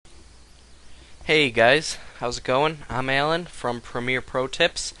Hey guys, how's it going? I'm Alan from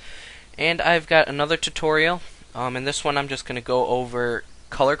PremiereProTips, and I've got another tutorial. In this one, I'm just going to go over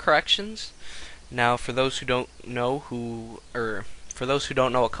color corrections. Now, for those who don't know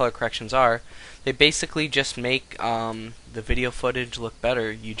what color corrections are, they basically just make the video footage look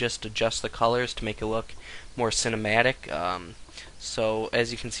better. You just adjust the colors to make it look more cinematic. So,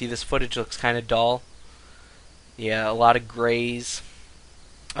 as you can see, this footage looks kind of dull. Yeah, a lot of grays.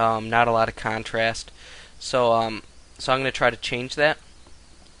 Not a lot of contrast. So I'm going to try to change that.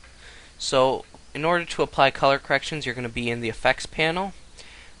 So in order to apply color corrections, you're going to be in the effects panel,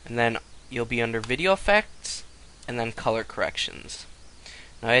 and then you'll be under video effects, and then color corrections.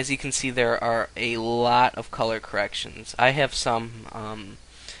 Now, as you can see, there are a lot of color corrections. I have some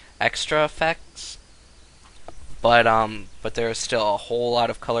extra effects, but there is still a whole lot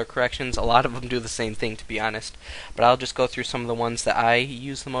of color corrections. A lot of them do the same thing, to be honest. But I'll just go through some of the ones that I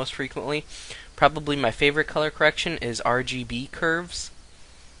use the most frequently. Probably my favorite color correction is RGB Curves.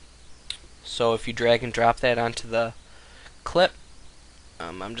 So if you drag and drop that onto the clip,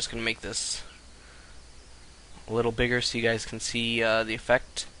 I'm just going to make this a little bigger so you guys can see the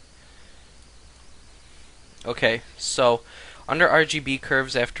effect. Okay, so under RGB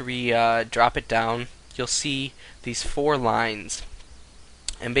Curves, after we drop it down, you'll see these four lines.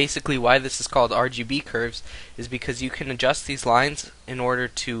 And basically why this is called RGB curves is because you can adjust these lines in order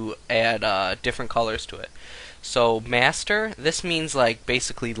to add different colors to it. So master, this means like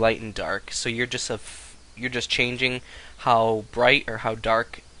basically light and dark. So you're just changing how bright or how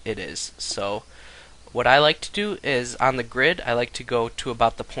dark it is. So what I like to do is on the grid, I like to go to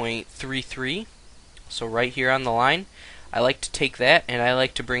about the point 3,3. So right here on the line, I like to take that and I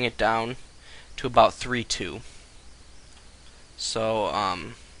like to bring it down to about 3,2. So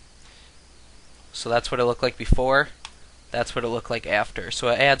that's what it looked like before. That's what it looked like after. So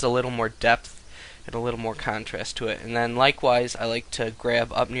it adds a little more depth and a little more contrast to it. And then likewise, I like to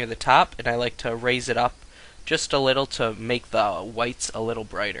grab up near the top and I like to raise it up just a little to make the whites a little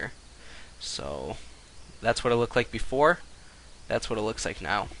brighter. So that's what it looked like before. That's what it looks like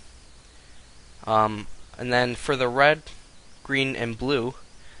now. And then for the red, green, and blue,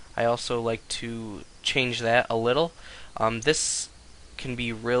 I also like to change that a little. This can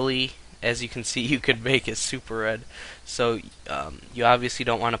be really, as you can see, you could make it super red. So you obviously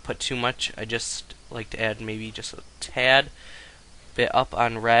don't want to put too much. I just like to add maybe just a tad bit up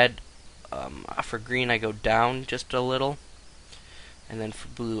on red. For green, I go down just a little. And then for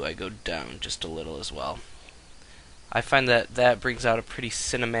blue, I go down just a little as well. I find that brings out a pretty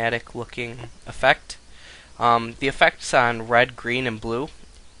cinematic looking effect. The effects on red, green, and blue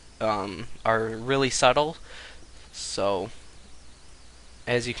are really subtle, so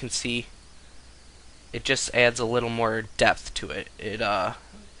as you can see, it just adds a little more depth to it.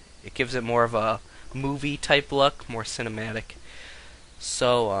 It gives it more of a movie type look, more cinematic.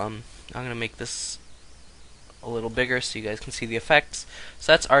 So I'm gonna make this a little bigger so you guys can see the effects.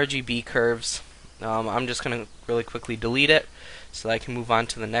 So that's RGB curves. I'm just gonna really quickly delete it so that I can move on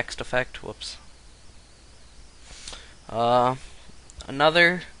to the next effect. Whoops.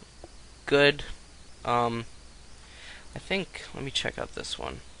 Another good, I think, let me check out this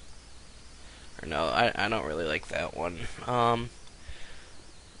one. Or no, I don't really like that one.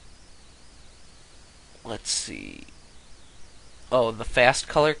 Let's see. Oh, the fast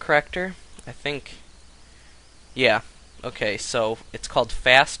color corrector, I think. Yeah, okay, so it's called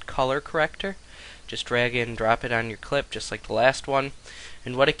fast color corrector. Just drag it and drop it on your clip just like the last one.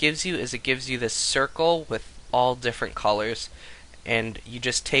 And what it gives you is it gives you this circle with all different colors, and you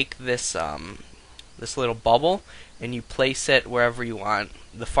just take this this little bubble and you place it wherever you want.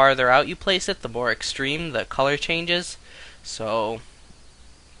 The farther out you place it, the more extreme the color changes. So,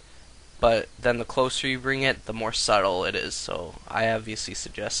 but then the closer you bring it, the more subtle it is. So I obviously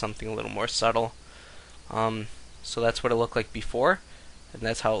suggest something a little more subtle. So that's what it looked like before, and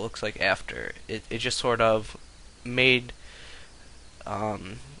that's how it looks like after. It just sort of made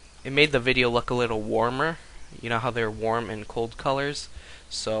it made the video look a little warmer. You know how they're warm and cold colors?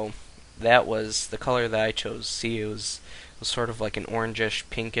 So that was the color that I chose. See, it was sort of like an orangish,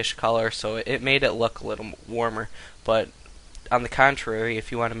 pinkish color, so it made it look a little warmer. But on the contrary,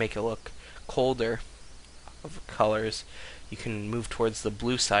 if you want to make it look colder of colors, you can move towards the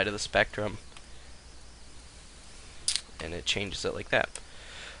blue side of the spectrum, and it changes it like that.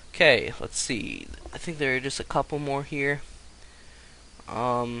 Okay, let's see. I think there are just a couple more here.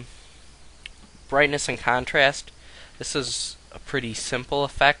 Brightness and contrast. This is a pretty simple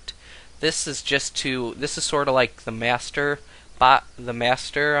effect. This is sort of like the master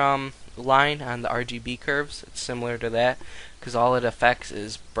line on the RGB curves. It's similar to that because all it affects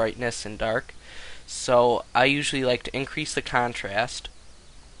is brightness and dark. So I usually like to increase the contrast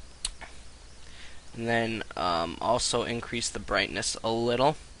and then also increase the brightness a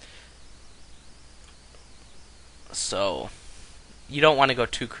little. So you don't want to go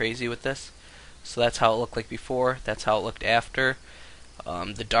too crazy with this. So that's how it looked like before, that's how it looked after.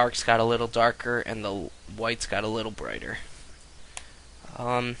 The darks got a little darker and the whites got a little brighter.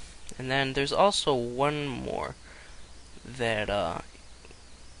 And then there's also one more that let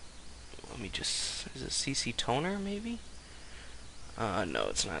me just, is it CC Toner maybe? No,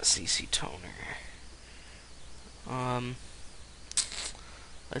 it's not CC Toner.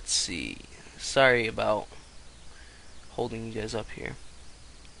 Let's see. Sorry about holding you guys up here.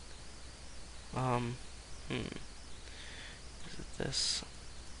 Is it this?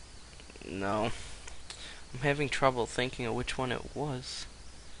 No. I'm having trouble thinking of which one it was.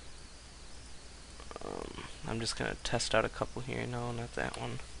 I'm just gonna test out a couple here. No, not that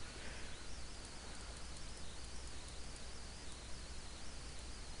one.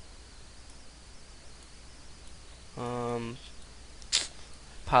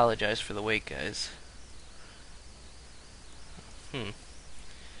 Apologize for the wait, guys.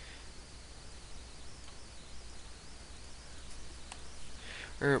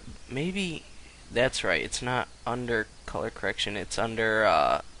 Or maybe that's right. It's not under color correction. It's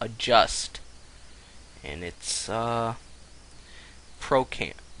under adjust, and it's ProCamp,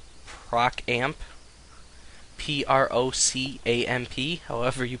 PROCAMP,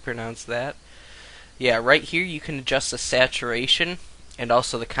 however you pronounce that. Yeah, right here you can adjust the saturation and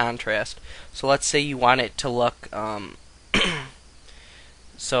also the contrast. So let's say you want it to look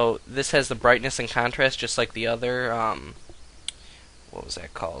so this has the brightness and contrast just like the other what was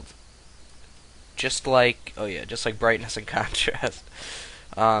that called? Just like, oh yeah, just like brightness and contrast.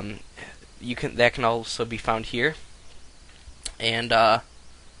 You can, that can also be found here. And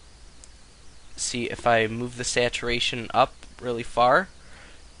see, if I move the saturation up really far,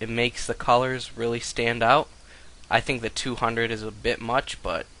 it makes the colors really stand out. I think the 200 is a bit much,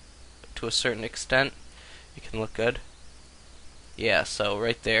 but to a certain extent, it can look good. Yeah, so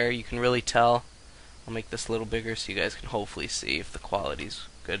right there, you can really tell. I'll make this a little bigger so you guys can hopefully see if the quality's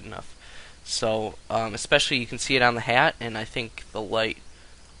good enough. So, especially you can see it on the hat, and I think the light,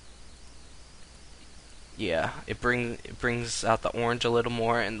 yeah, it brings out the orange a little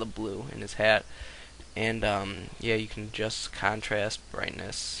more and the blue in his hat. And yeah, you can adjust contrast,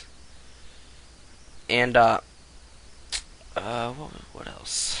 brightness, and what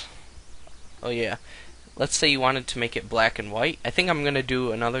else? Oh yeah, let's say you wanted to make it black and white. I think I'm gonna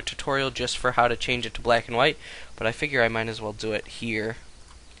do another tutorial just for how to change it to black and white, but I figure I might as well do it here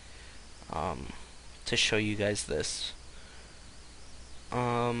to show you guys this.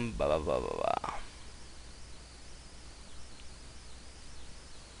 I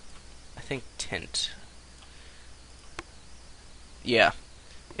think tint. Yeah,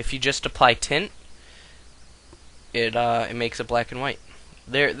 if you just apply tint, it makes it black and white.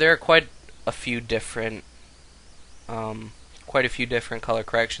 There are quite a few different color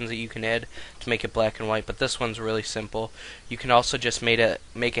corrections that you can add to make it black and white, but this one's really simple. You can also just make it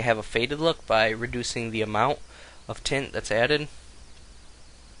have a faded look by reducing the amount of tint that's added.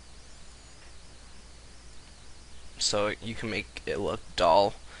 So you can make it look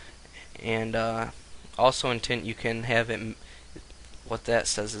dull. And also in tint you can have it, what that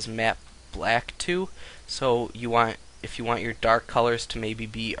says is map black to. So if you want your dark colors to maybe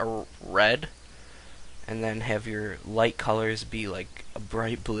be a red, and then have your light colors be like a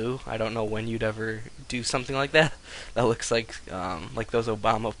bright blue. I don't know when you'd ever do something like that. That looks like those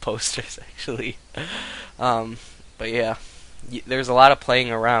Obama posters actually. But yeah, there's a lot of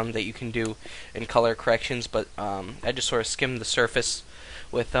playing around that you can do in color corrections, but I just sort of skimmed the surface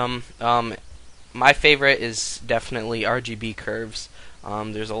with them. My favorite is definitely RGB Curves.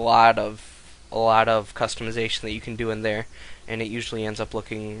 There's a lot of customization that you can do in there, and it usually ends up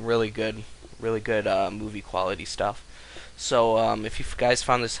looking really good movie quality stuff. So if you guys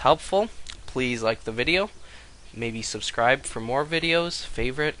found this helpful, please like the video, maybe subscribe for more videos,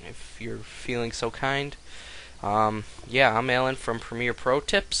 favorite if you're feeling so kind. Yeah, I'm Alan from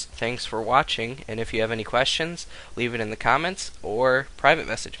PremiereProTips. Thanks for watching, and if you have any questions, leave it in the comments or private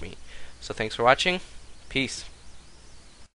message me. So thanks for watching. Peace.